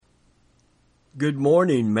Good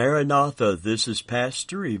morning, Maranatha. This is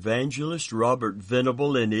Pastor Evangelist Robert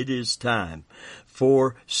Venable, and it is time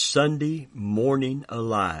for Sunday Morning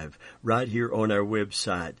Alive right here on our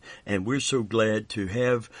website. And we're so glad to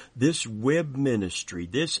have this web ministry,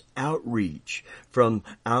 this outreach from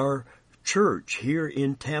our church here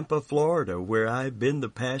in Tampa, Florida, where I've been the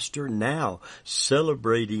pastor now,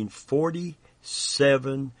 celebrating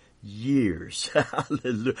 47 years.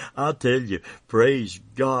 Hallelujah. I'll tell you, praise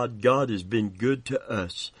God. God has been good to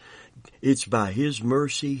us. It's by His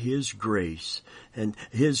mercy, His grace, and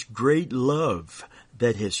His great love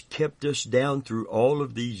that has kept us down through all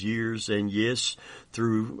of these years, and yes,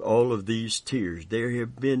 through all of these tears. There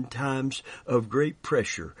have been times of great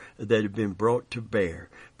pressure that have been brought to bear,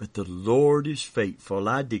 but the Lord is faithful.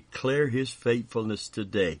 I declare His faithfulness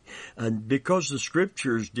today. And because the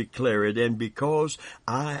Scriptures declare it, and because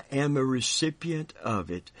I am a recipient of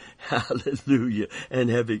it, hallelujah, and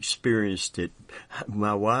have experienced it.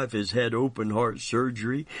 My wife has had open heart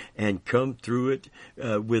surgery and come through it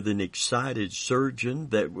with an excited surgeon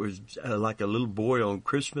that was like a little boy on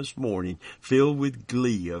Christmas morning, filled with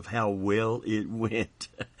glee of how well it went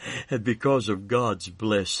because of God's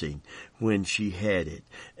blessing when she had it.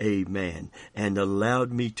 Amen. And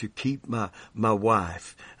allowed me to keep my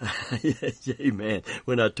wife. Amen.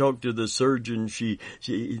 When I talked to the surgeon, she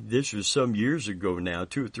this was some years ago now,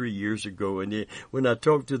 2 or 3 years ago, and when I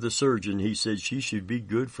talked to the surgeon, he said she should be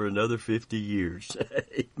good for another 50 years.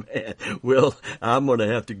 Amen. Well, I'm going to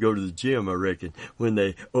have to go to the gym, I reckon, when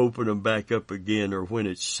they open them back up again, or when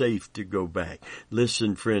it's safe to go back.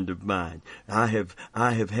 Listen, friend of mine, I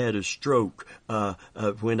have had a stroke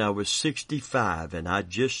when I was 65, and I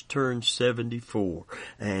just turned 74,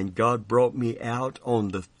 and God brought me out on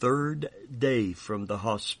the 3rd day from the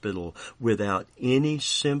hospital without any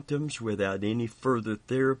symptoms, without any further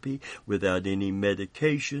therapy, without any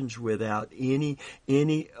medications, without any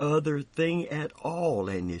other thing at all,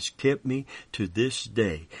 and it's kept me to this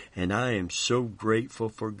day. And I am so grateful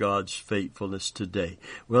for God's faithfulness today.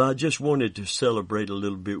 Well, I just wanted to celebrate a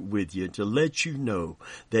little bit with you to let you know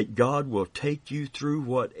that God will take you through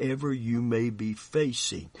whatever you may be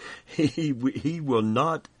facing. He will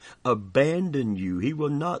not abandon you. He will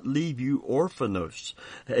not leave you orphanos.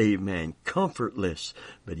 Amen. Comfortless.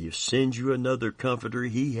 But He'll send you another comforter.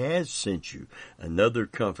 He has sent you another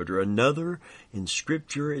comforter. Another, in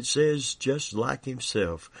Scripture it says, just like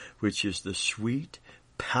Himself, which is the sweet,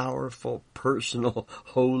 powerful, personal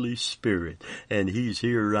Holy Spirit. And He's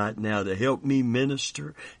here right now to help me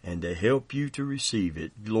minister and to help you to receive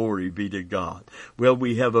it. Glory be to God. Well,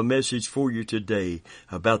 we have a message for you today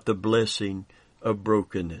about the blessing of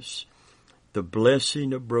brokenness. The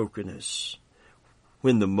blessing of brokenness.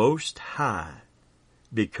 When the Most High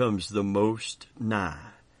becomes the Most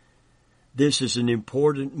Nigh. This is an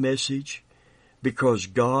important message because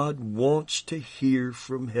God wants to hear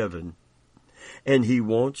from heaven, and He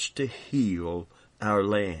wants to heal our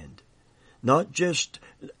land. Not just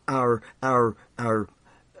our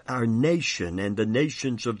nation and the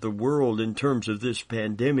nations of the world in terms of this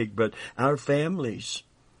pandemic, but our families,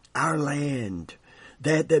 our land,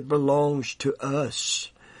 that belongs to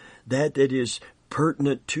us, that is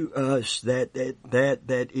pertinent to us, that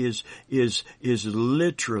is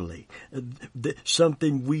literally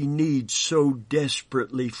something we need so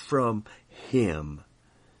desperately from Him.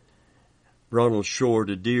 Ronald Short,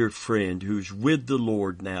 a dear friend who's with the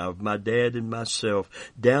Lord now, my dad and myself,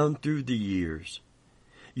 down through the years,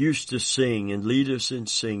 used to sing and lead us in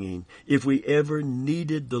singing. If we ever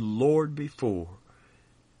needed the Lord before,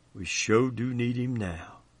 we sure do need Him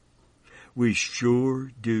now. We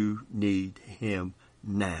sure do need Him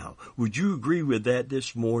now. Would you agree with that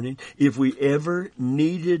this morning? If we ever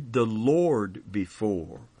needed the Lord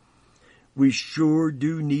before, we sure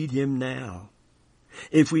do need Him now.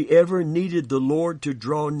 If we ever needed the Lord to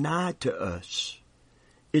draw nigh to us,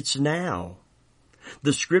 it's now.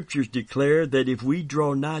 The Scriptures declare that if we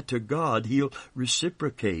draw nigh to God, He'll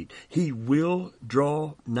reciprocate. He will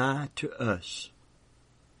draw nigh to us.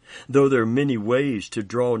 Though there are many ways to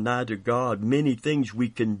draw nigh to God, many things we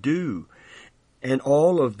can do, and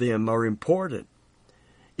all of them are important.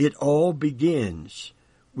 It all begins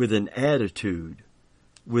with an attitude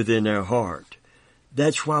within our heart.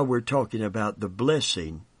 That's why we're talking about the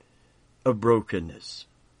blessing of brokenness.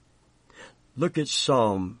 Look at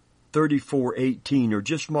Psalm 34:18, or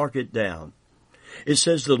just mark it down. It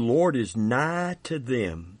says, "The Lord is nigh to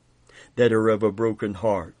them that are of a broken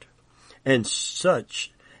heart, and saveth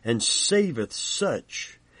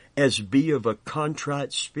such as be of a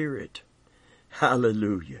contrite spirit."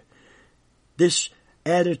 Hallelujah. This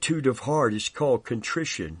attitude of heart is called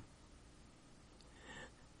contrition.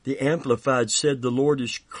 The Amplified said, the Lord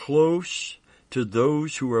is close to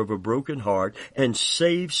those who are of a broken heart and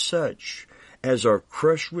saves such as are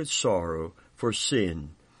crushed with sorrow for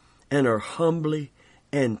sin and are humbly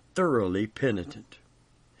and thoroughly penitent.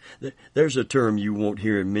 There's a term you won't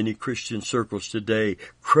hear in many Christian circles today,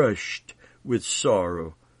 crushed with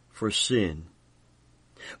sorrow for sin.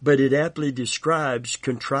 But it aptly describes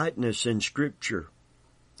contriteness in Scripture.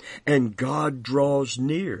 And God draws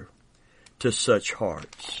near to such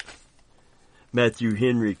hearts. Matthew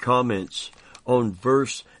Henry comments on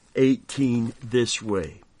verse 18 this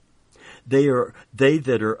way. They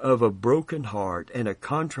that are of a broken heart and a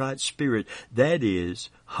contrite spirit, that is,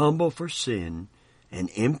 humble for sin, and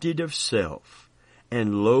emptied of self,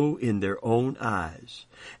 and low in their own eyes,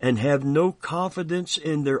 and have no confidence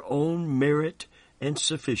in their own merit and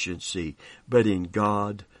sufficiency, but in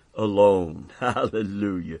God alone.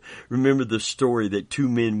 Hallelujah. Remember the story that two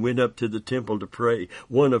men went up to the temple to pray.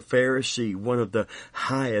 One a Pharisee, one of the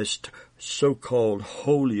highest, so-called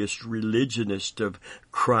holiest religionist of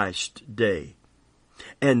Christ's day.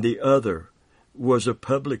 And the other was a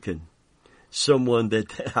publican. Someone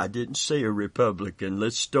that, I didn't say a Republican.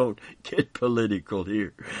 Let's don't get political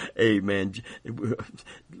here. Amen.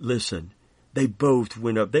 Listen. They both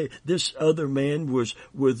went up. This other man was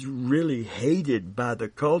really hated by the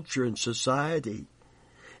culture and society.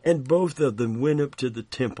 And both of them went up to the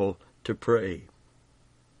temple to pray.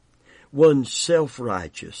 One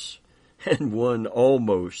self-righteous and one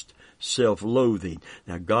almost self-loathing.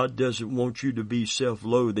 Now, God doesn't want you to be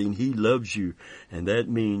self-loathing. He loves you. And that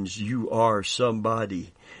means you are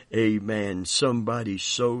somebody. Amen. Somebody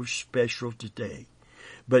so special today.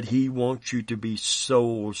 But He wants you to be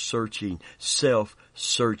soul-searching,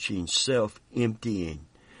 self-searching, self-emptying.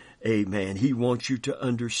 Amen. He wants you to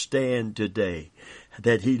understand today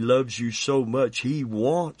that He loves you so much. He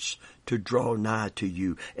wants to draw nigh to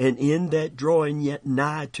you. And in that drawing yet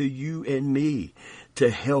nigh to you and me, to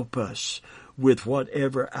help us with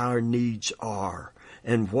whatever our needs are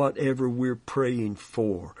and whatever we're praying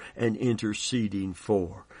for and interceding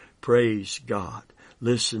for. Praise God.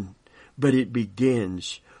 Listen. But it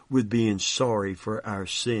begins with being sorry for our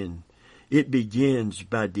sin. It begins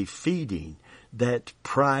by defeating that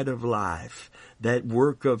pride of life, that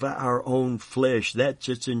work of our own flesh, that's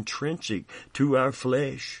it's intrinsic to our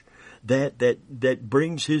flesh, that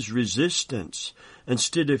brings His resistance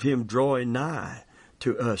instead of Him drawing nigh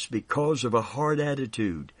to us because of a hard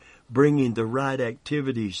attitude, bringing the right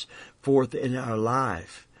activities forth in our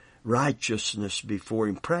life. Righteousness before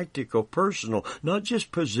Him, practical, personal, not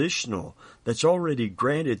just positional, that's already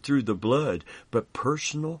granted through the blood, but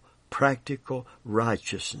personal, practical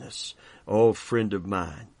righteousness. Oh, friend of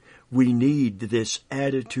mine, we need this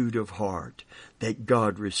attitude of heart that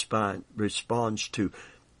God responds to.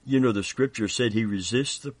 You know, the Scripture said He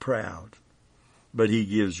resists the proud, but He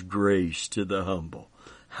gives grace to the humble.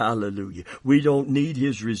 Hallelujah. We don't need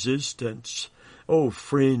His resistance. Oh,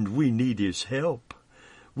 friend, we need His help.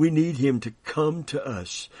 We need Him to come to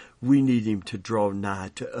us. We need Him to draw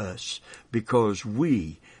nigh to us because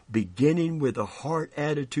we, beginning with a heart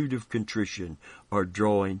attitude of contrition, are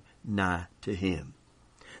drawing nigh to Him.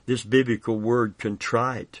 This biblical word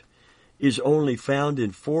contrite is only found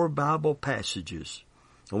in 4 Bible passages.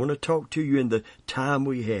 I want to talk to you in the time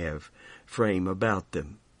we have frame about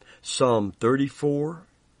them. Psalm 34,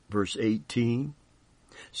 verse 18,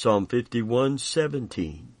 Psalm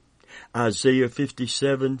 51:17. Isaiah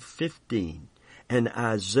 57:15 and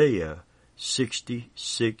Isaiah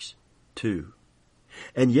 66:2.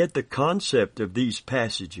 And yet the concept of these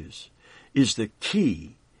passages is the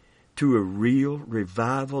key to a real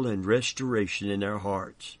revival and restoration in our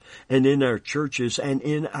hearts and in our churches and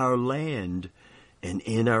in our land and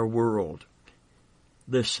in our world.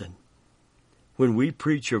 Listen. When we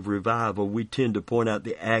preach of revival, we tend to point out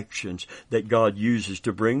the actions that God uses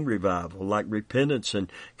to bring revival, like repentance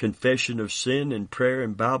and confession of sin and prayer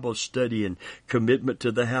and Bible study and commitment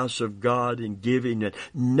to the house of God and giving. And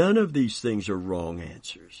none of these things are wrong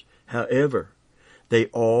answers. However, they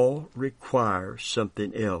all require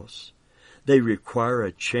something else. They require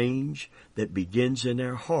a change that begins in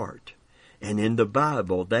our heart. And in the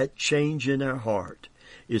Bible, that change in our heart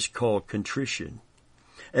is called contrition.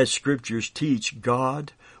 As Scriptures teach,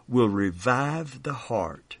 God will revive the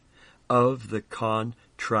heart of the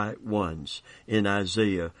contrite ones in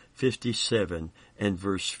Isaiah 57 and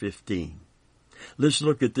verse 15. Let's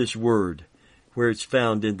look at this word where it's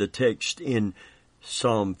found in the text in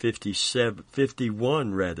Psalm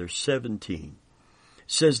 51:17. It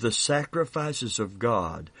says, the sacrifices of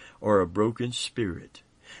God are a broken spirit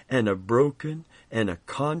and a broken and a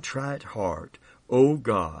contrite heart, O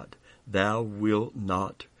God, Thou wilt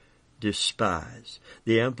not despise.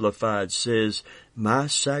 The Amplified says, my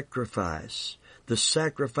sacrifice, the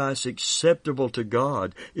sacrifice acceptable to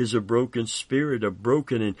God, is a broken spirit, a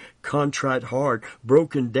broken and contrite heart,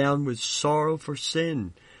 broken down with sorrow for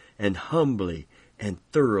sin, and humbly and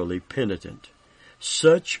thoroughly penitent.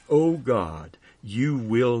 Such, O God, you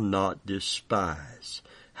will not despise.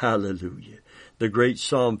 Hallelujah. The great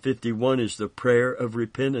Psalm 51 is the prayer of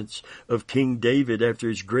repentance of King David after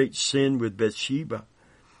his great sin with Bathsheba.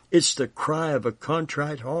 It's the cry of a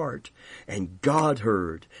contrite heart, and God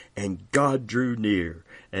heard, and God drew near,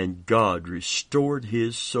 and God restored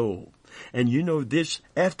his soul. And you know this,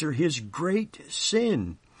 after his great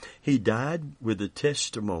sin, he died with a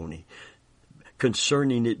testimony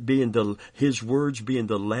concerning it being his words being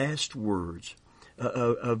the last words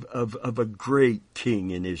of a great king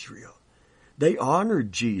in Israel. They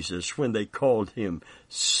honored Jesus when they called him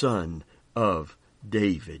Son of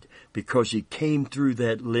David, because he came through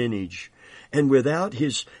that lineage. And without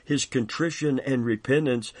his contrition and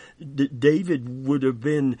repentance, David would have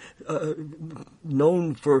been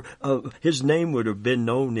known for, his name would have been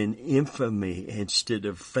known in infamy instead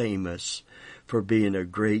of famous for being a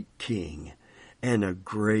great king and a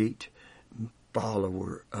great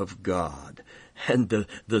follower of God. And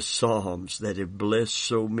the Psalms that have blessed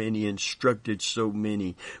so many, instructed so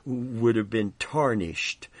many, would have been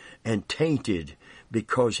tarnished and tainted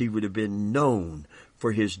because he would have been known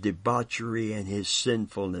for his debauchery and his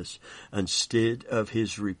sinfulness instead of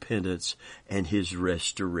his repentance and his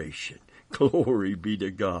restoration. Glory be to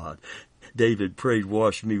God. David prayed,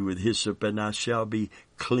 wash me with hyssop and I shall be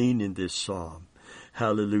clean in this psalm.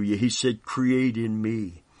 Hallelujah. He said, create in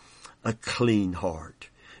me a clean heart.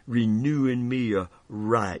 Renew in me a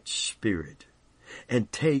right spirit.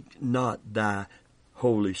 And take not thy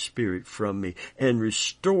Holy Spirit from me, and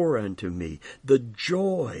restore unto me the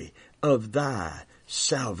joy of thy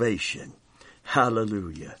salvation.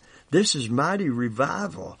 Hallelujah. This is mighty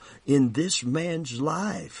revival in this man's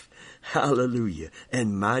life. Hallelujah.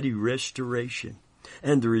 And mighty restoration.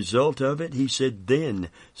 And the result of it, he said, then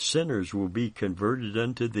sinners will be converted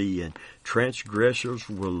unto thee, and transgressors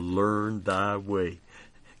will learn thy way.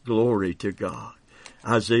 Glory to God.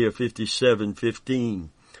 Isaiah 57:15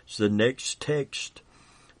 is the next text.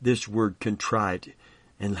 This word contrite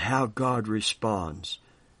and how God responds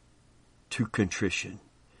to contrition.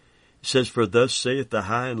 It says, for thus saith the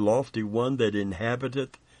high and lofty one that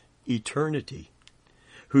inhabiteth eternity,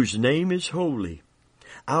 whose name is holy.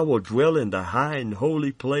 I will dwell in the high and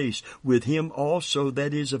holy place with him also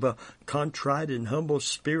that is of a contrite and humble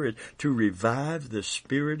spirit, to revive the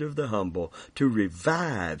spirit of the humble, to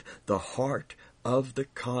revive the heart of the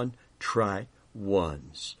contrite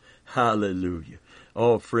ones. Hallelujah.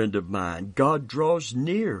 Oh, friend of mine, God draws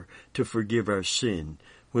near to forgive our sin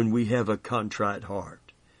when we have a contrite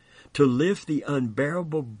heart, to lift the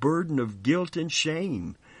unbearable burden of guilt and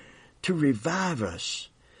shame, to revive us.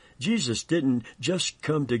 Jesus didn't just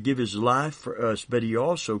come to give his life for us, but he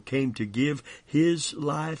also came to give his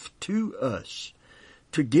life to us,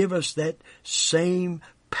 to give us that same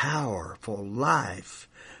powerful life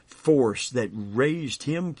force that raised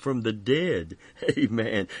him from the dead.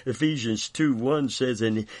 Amen. Ephesians 2:1 says,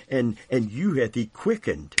 and you hath he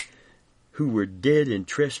quickened who were dead in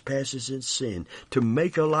trespasses and sin, to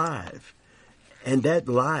make alive. And that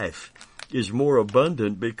life is more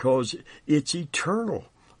abundant because it's eternal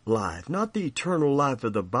life, not the eternal life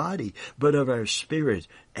of the body, but of our spirit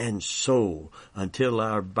and soul, until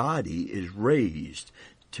our body is raised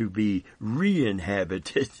to be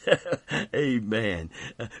re-inhabited. Amen.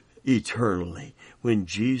 Eternally, when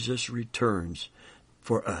Jesus returns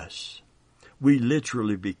for us. We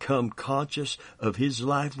literally become conscious of his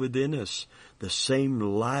life within us, the same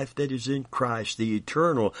life that is in Christ, the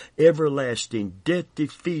eternal, everlasting,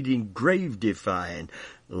 death-defeating, grave-defying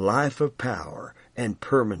life of power and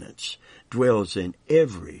permanence dwells in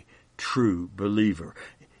every true believer.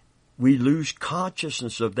 We lose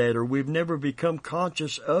consciousness of that, or we've never become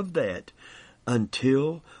conscious of that,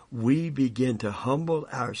 until we begin to humble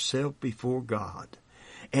ourselves before God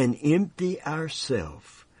and empty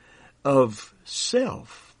ourselves of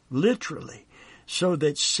self, literally, so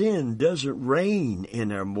that sin doesn't reign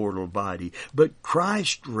in our mortal body, but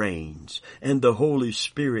Christ reigns, and the Holy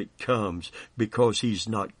Spirit comes, because he's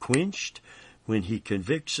not quenched when he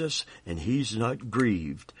convicts us, and he's not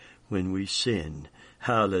grieved when we sin.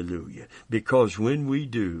 Hallelujah. Because when we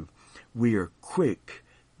do, we are quick,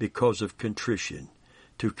 because of contrition,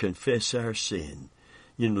 to confess our sin.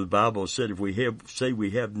 You know, the Bible said if we say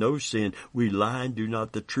we have no sin, we lie and do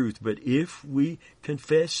not the truth. But if we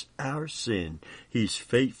confess our sin, he's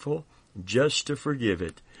faithful, just to forgive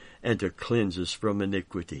it, and to cleanse us from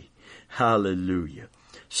iniquity. Hallelujah.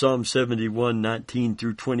 Psalm 71:19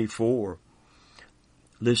 through 24.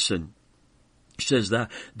 Listen. It says,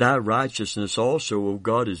 Thy righteousness also, O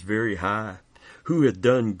God, is very high. Who hath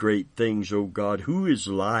done great things, O God? Who is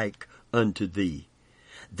like unto thee?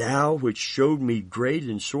 Thou which showed me great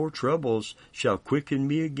and sore troubles shall quicken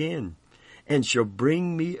me again, and shall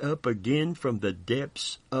bring me up again from the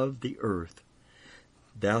depths of the earth.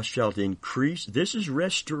 Thou shalt increase. This is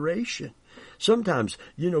restoration. Sometimes,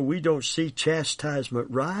 we don't see chastisement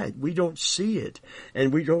right. We don't see it.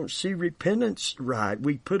 And we don't see repentance right.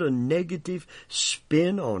 We put a negative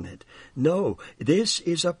spin on it. No, this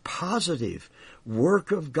is a positive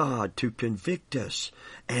work of God to convict us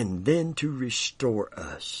and then to restore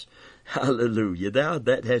us. Hallelujah. Thou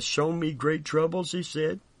that hast shown me great troubles, he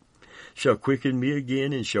said, shall quicken me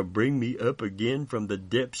again and shall bring me up again from the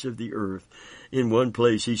depths of the earth. In one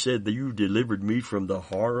place he said that you delivered me from the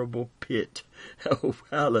horrible pit. Oh,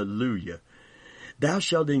 hallelujah. Thou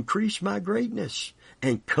shalt increase my greatness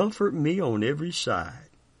and comfort me on every side.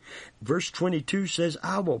 Verse 22 says,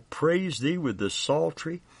 I will praise thee with the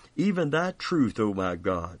psaltery, even thy truth, O my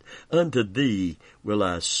God. Unto thee will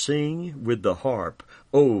I sing with the harp,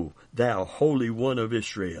 O thou Holy One of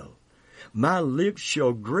Israel. My lips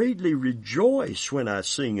shall greatly rejoice when I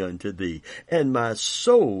sing unto thee, and my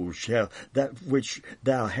soul shall that which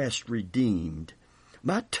thou hast redeemed.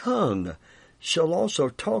 My tongue shall also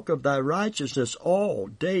talk of thy righteousness all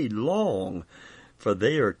day long, for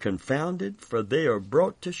they are confounded, for they are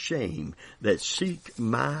brought to shame that seek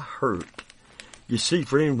my hurt. You see,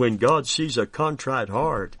 friend, when God sees a contrite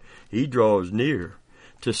heart, he draws near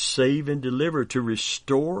to save and deliver, to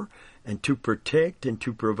restore and to protect and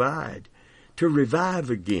to provide, to revive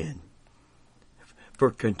again.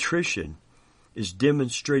 For contrition is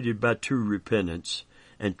demonstrated by true repentance,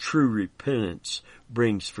 and true repentance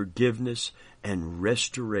brings forgiveness and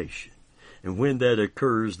restoration. And when that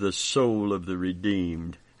occurs, the soul of the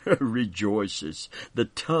redeemed rejoices. The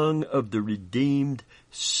tongue of the redeemed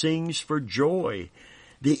sings for joy.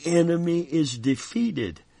 The enemy is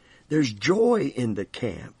defeated. There's joy in the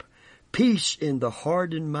camp, peace in the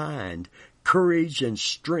heart and mind, courage and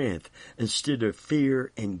strength instead of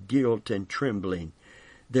fear and guilt and trembling.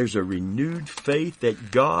 There's a renewed faith that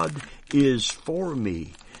God is for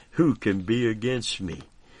me. Who can be against me?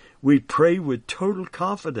 We pray with total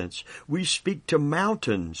confidence. We speak to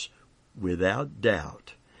mountains without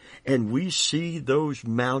doubt. And we see those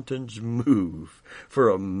mountains move. For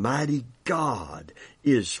a mighty God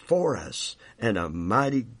is for us, and a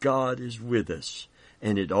mighty God is with us.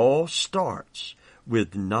 And it all starts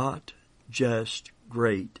with not just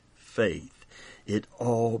great faith. It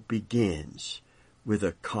all begins with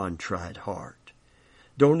a contrite heart.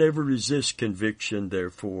 Don't ever resist conviction,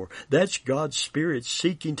 therefore. That's God's Spirit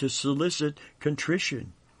seeking to solicit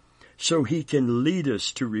contrition so he can lead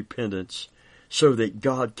us to repentance, so that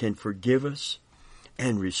God can forgive us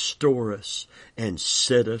and restore us and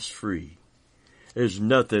set us free. There's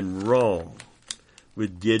nothing wrong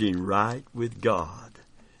with getting right with God.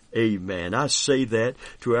 Amen. I say that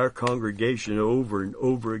to our congregation over and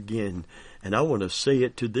over again, and I want to say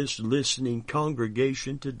it to this listening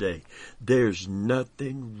congregation today. There's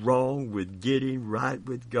nothing wrong with getting right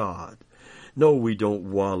with God. No, we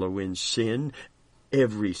don't wallow in sin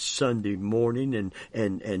every Sunday morning and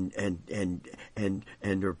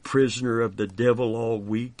are prisoner of the devil all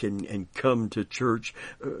week and come to church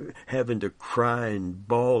having to cry and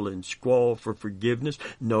bawl and squall for forgiveness.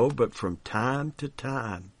 No, but from time to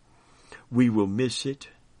time we will miss it.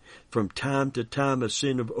 From time to time a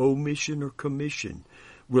sin of omission or commission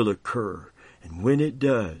will occur. And when it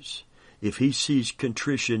does, if he sees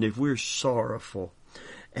contrition, if we're sorrowful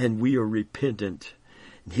and we are repentant,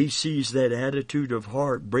 and he sees that attitude of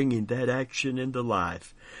heart bringing that action into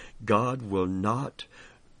life, God will not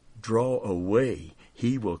draw away.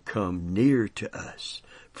 He will come near to us.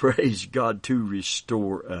 Praise God, to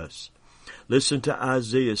restore us. Listen to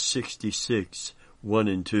Isaiah 66, 1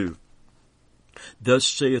 and 2. Thus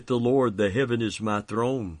saith the Lord, the heaven is my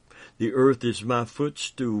throne, the earth is my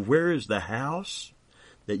footstool. Where is the house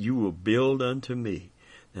that you will build unto me?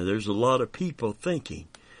 Now there's a lot of people thinking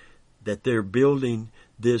that they're building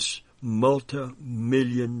this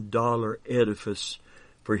multi-million-dollar edifice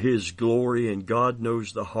for his glory, and God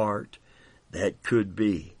knows the heart. That could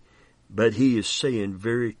be. But he is saying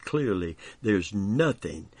very clearly, there's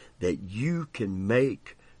nothing that you can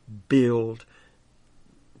make, build,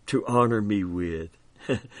 to honor me with.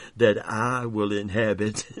 that I will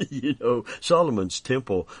inhabit. Solomon's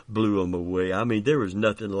temple blew him away. I mean, there was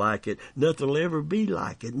nothing like it. Nothing will ever be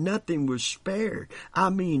like it. Nothing was spared. I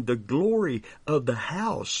mean, the glory of the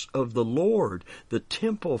house of the Lord, the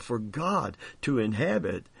temple for God to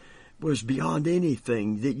inhabit, was beyond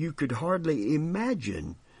anything that you could hardly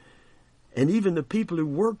imagine. And even the people who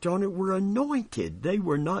worked on it were anointed. They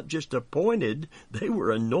were not just appointed, they were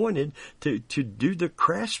anointed to do the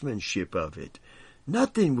craftsmanship of it.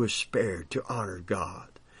 Nothing was spared to honor God.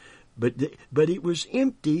 But it was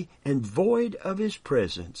empty and void of His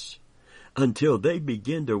presence until they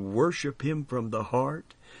began to worship Him from the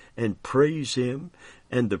heart and praise Him,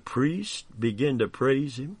 and the priests began to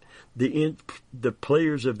praise Him. The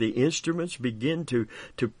players of the instruments begin to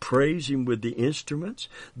praise Him with the instruments.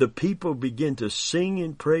 The people begin to sing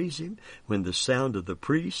and praise Him when the sound of the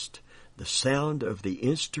priest, the sound of the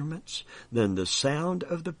instruments, then the sound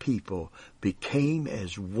of the people became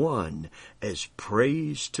as one, as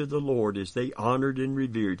praise to the Lord as they honored and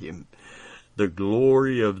revered Him. The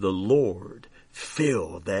glory of the Lord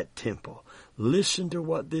filled that temple. Listen to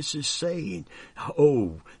what this is saying.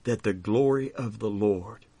 Oh, that the glory of the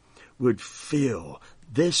Lord would fill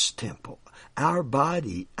this temple, our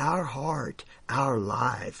body, our heart, our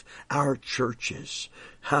life, our churches.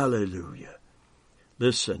 Hallelujah.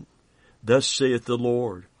 Listen, thus saith the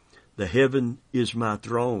Lord, the heaven is my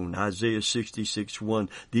throne, Isaiah 66:1.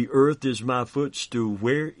 The earth is my footstool.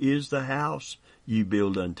 Where is the house ye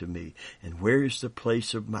build unto me? And where is the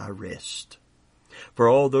place of my rest? For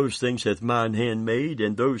all those things hath mine hand made,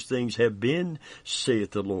 and those things have been,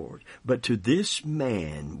 saith the Lord. But to this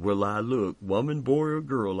man will I look, woman, boy, or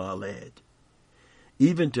girl, I'll add,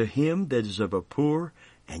 even to him that is of a poor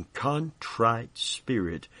and contrite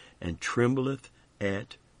spirit, and trembleth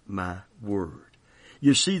at my word.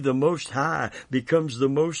 You see, the Most High becomes the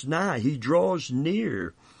Most Nigh. He draws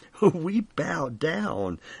near. We bow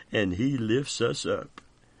down, and He lifts us up.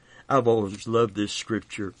 I've always loved this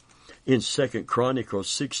scripture. In 2 Chronicles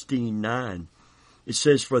 16:9, it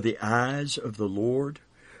says, For the eyes of the Lord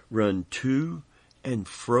run to and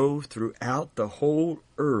fro throughout the whole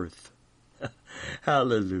earth.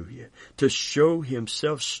 Hallelujah. To show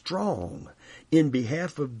Himself strong in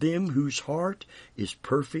behalf of them whose heart is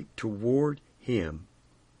perfect toward Him.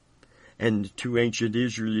 And to ancient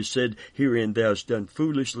Israel He said, Herein thou hast done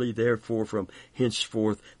foolishly, therefore from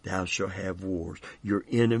henceforth thou shalt have wars. Your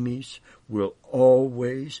enemies will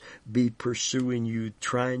always be pursuing you,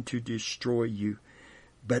 trying to destroy you.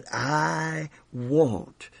 But I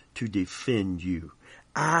want to defend you.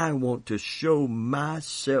 I want to show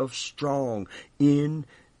myself strong in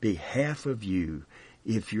behalf of you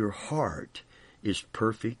if your heart is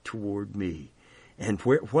perfect toward me. And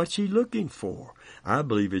what's He looking for? I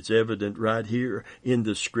believe it's evident right here in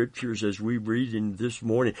the scriptures as we read in this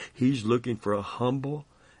morning. He's looking for a humble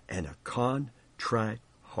and a contrite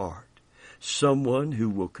heart. Someone who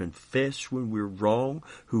will confess when we're wrong,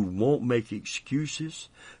 who won't make excuses,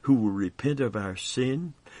 who will repent of our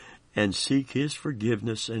sin and seek His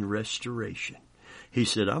forgiveness and restoration. He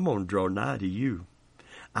said, I'm going to draw nigh to you.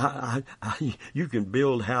 You can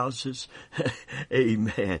build houses.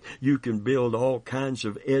 Amen. You can build all kinds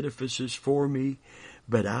of edifices for me,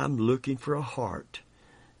 but I'm looking for a heart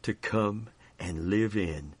to come and live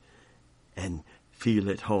in and feel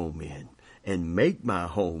at home in and make my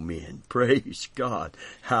home in. Praise God.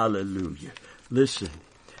 Hallelujah. Listen,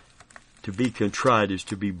 to be contrite is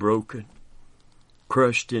to be broken,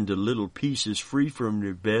 crushed into little pieces, free from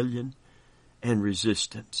rebellion and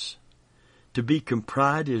resistance. To be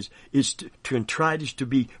contrite is to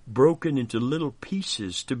be broken into little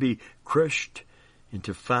pieces, to be crushed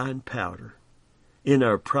into fine powder. In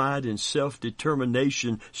our pride and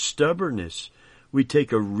self-determination, stubbornness, we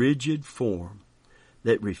take a rigid form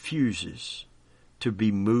that refuses to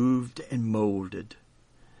be moved and molded.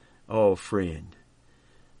 Oh, friend,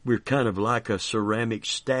 we're kind of like a ceramic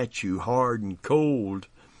statue, hard and cold,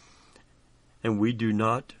 and we do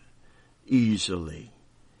not easily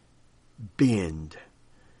bend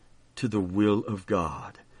to the will of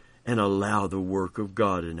God and allow the work of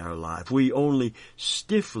God in our life. We only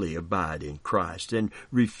stiffly abide in Christ and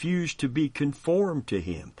refuse to be conformed to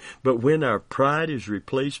Him. But when our pride is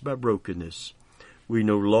replaced by brokenness, we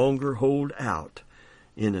no longer hold out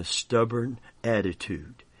in a stubborn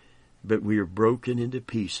attitude, but we are broken into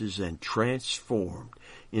pieces and transformed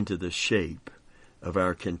into the shape of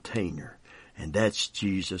our container, and that's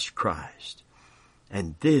Jesus Christ.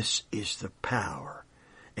 And this is the power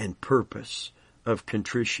and purpose of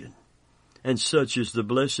contrition. And such is the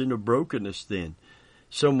blessing of brokenness then.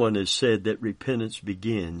 Someone has said that repentance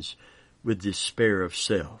begins with despair of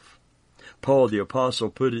self. Paul the Apostle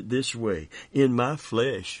put it this way, in my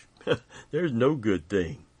flesh, there's no good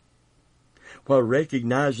thing. While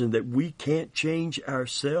recognizing that we can't change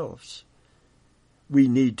ourselves, we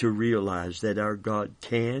need to realize that our God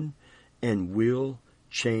can and will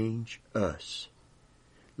change us.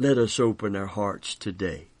 Let us open our hearts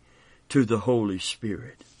today to the Holy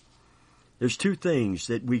Spirit. There's two things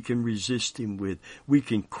that we can resist Him with. We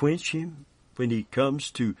can quench Him when He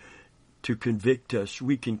comes to convict us.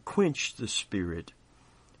 We can quench the Spirit.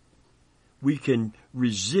 We can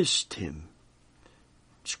resist Him.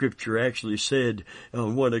 Scripture actually said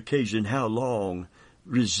on one occasion, how long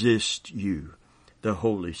resist you the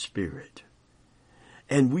Holy Spirit?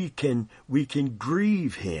 And we can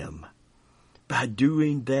grieve Him by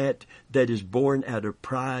doing that is born out of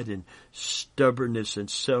pride and stubbornness and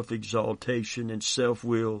self-exaltation and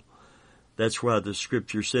self-will. That's why the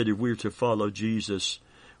Scripture said if we're to follow Jesus,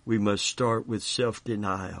 we must start with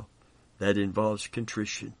self-denial. That involves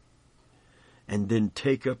contrition. And then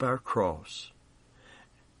take up our cross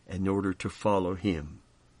in order to follow Him.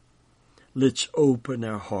 Let's open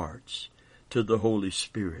our hearts to the Holy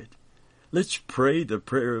Spirit. Let's pray the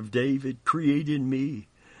prayer of David, create in me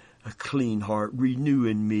a clean heart, renew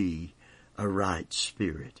in me a right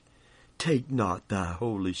spirit. Take not thy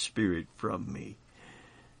Holy Spirit from me,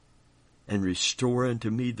 and restore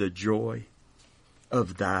unto me the joy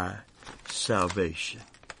of thy salvation.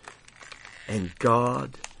 And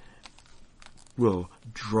God will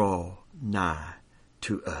draw nigh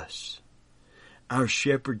to us. Our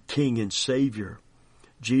Shepherd, King, and Savior,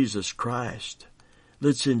 Jesus Christ,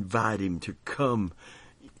 let's invite Him to come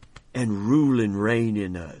and rule and reign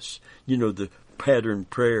in us. You know, the pattern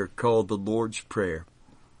prayer called the Lord's Prayer.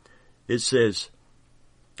 It says,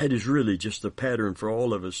 that is really just a pattern for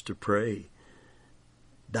all of us to pray.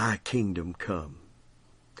 Thy kingdom come.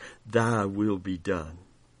 Thy will be done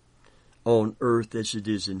on earth as it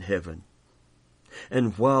is in heaven.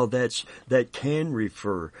 And while that can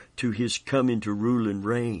refer to His coming to rule and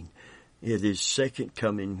reign, it is second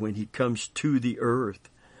coming when He comes to the earth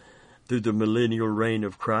through the millennial reign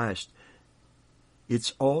of Christ.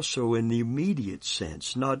 It's also in the immediate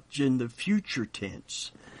sense, not in the future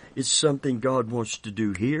tense. It's something God wants to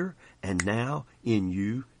do here and now in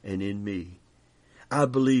you and in me. I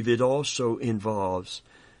believe it also involves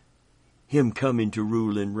Him coming to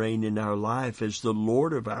rule and reign in our life as the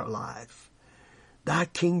Lord of our life. Thy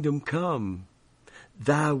kingdom come,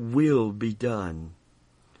 thy will be done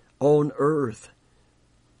on earth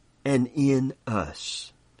and in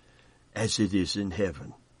us as it is in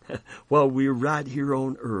heaven. While we're right here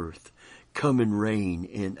on earth, come and reign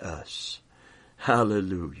in us.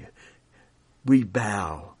 Hallelujah. We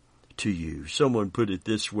bow to you. Someone put it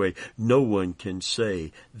this way, no one can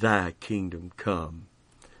say, thy kingdom come.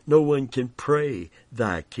 No one can pray,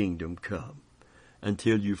 thy kingdom come,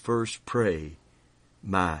 until you first pray,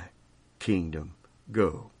 my kingdom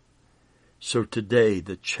go. So today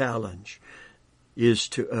the challenge is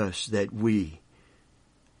to us that we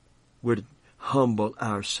would humble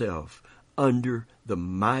ourselves under the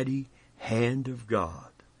mighty hand of God.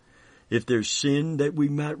 If there's sin, that we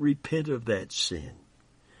might repent of that sin.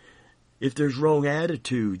 If there's wrong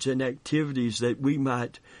attitudes and activities, that we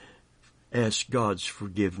might ask God's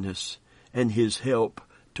forgiveness and His help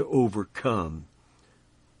to overcome,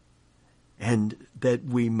 and that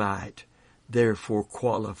we might therefore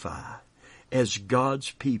qualify as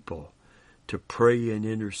God's people to pray in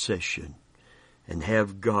intercession and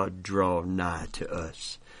have God draw nigh to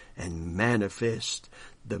us and manifest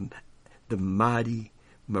the mighty,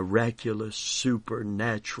 miraculous,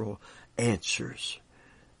 supernatural answers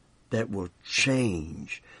that will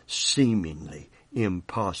change seemingly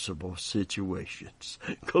impossible situations.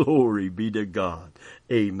 Glory be to God.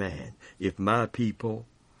 Amen. If my people,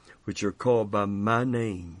 which are called by my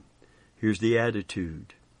name, here's the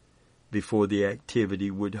attitude before the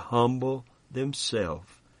activity, would humble themselves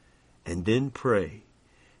and then pray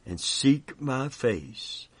and seek my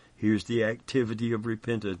face. Here's the activity of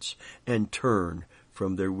repentance, and turn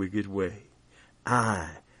from their wicked way. I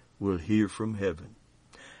will hear from heaven.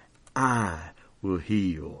 I will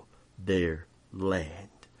heal their land.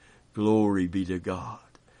 Glory be to God.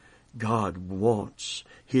 God wants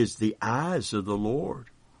the eyes of the Lord.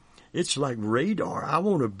 It's like radar. I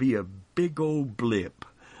want to be a big old blip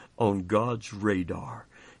on God's radar.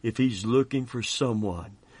 If He's looking for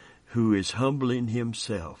someone who is humbling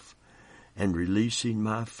himself and releasing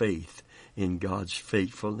my faith in God's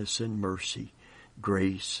faithfulness and mercy,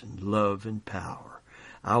 grace and love and power.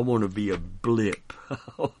 I want to be a blip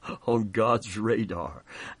on God's radar.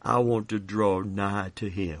 I want to draw nigh to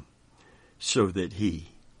Him so that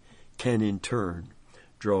He can in turn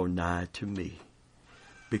draw nigh to me.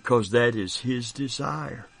 Because that is His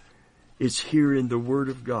desire. It's here in the Word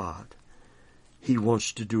of God. He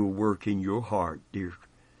wants to do a work in your heart, dear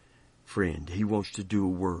friend. He wants to do a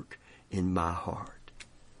work in my heart.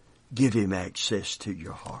 Give Him access to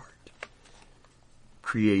your heart.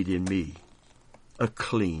 Create in me a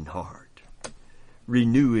clean heart.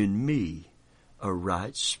 Renew in me a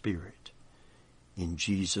right spirit. In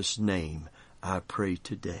Jesus' name I pray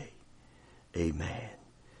today. Amen.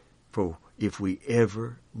 For if we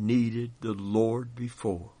ever needed the Lord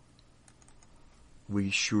before, we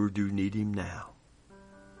sure do need Him now.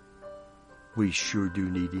 We sure do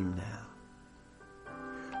need Him now.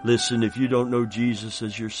 Listen, if you don't know Jesus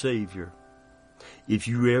as your Savior, if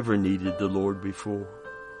you ever needed the Lord before,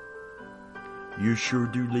 you sure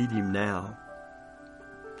do need Him now.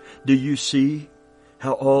 Do you see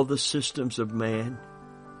how all the systems of man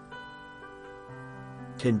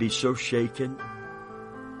can be so shaken,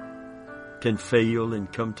 can fail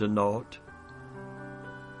and come to naught?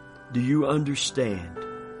 Do you understand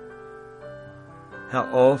how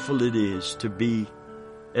awful it is to be,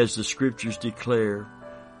 as the Scriptures declare,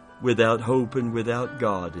 without hope and without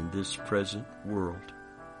God in this present world?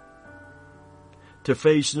 To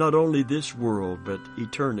face not only this world, but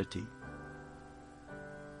eternity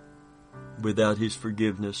without His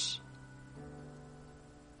forgiveness,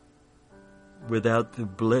 without the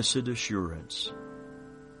blessed assurance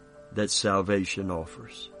that salvation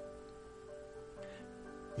offers.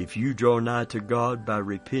 If you draw nigh to God by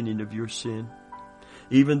repenting of your sin,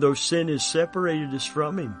 even though sin has separated us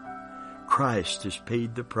from Him, Christ has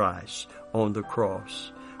paid the price on the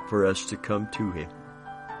cross for us to come to Him.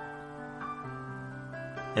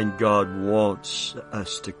 And God wants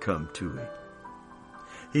us to come to Him.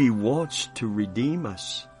 He wants to redeem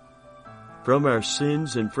us from our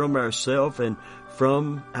sins and from ourselves and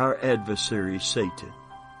from our adversary, Satan.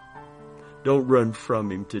 Don't run from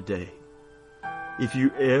Him today. If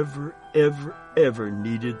you ever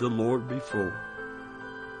needed the Lord before,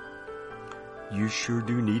 you sure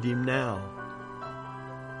do need Him now.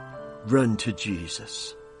 Run to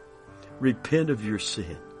Jesus. Repent of your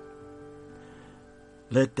sin.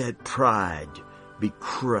 Let that pride be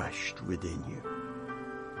crushed within you.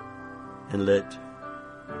 And let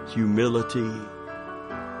humility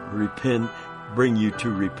bring you to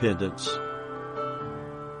repentance.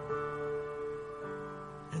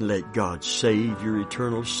 And let God save your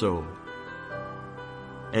eternal soul.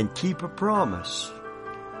 And keep a promise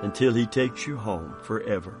until He takes you home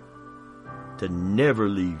forever, to never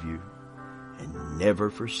leave you and never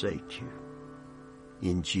forsake you.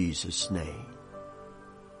 In Jesus' name.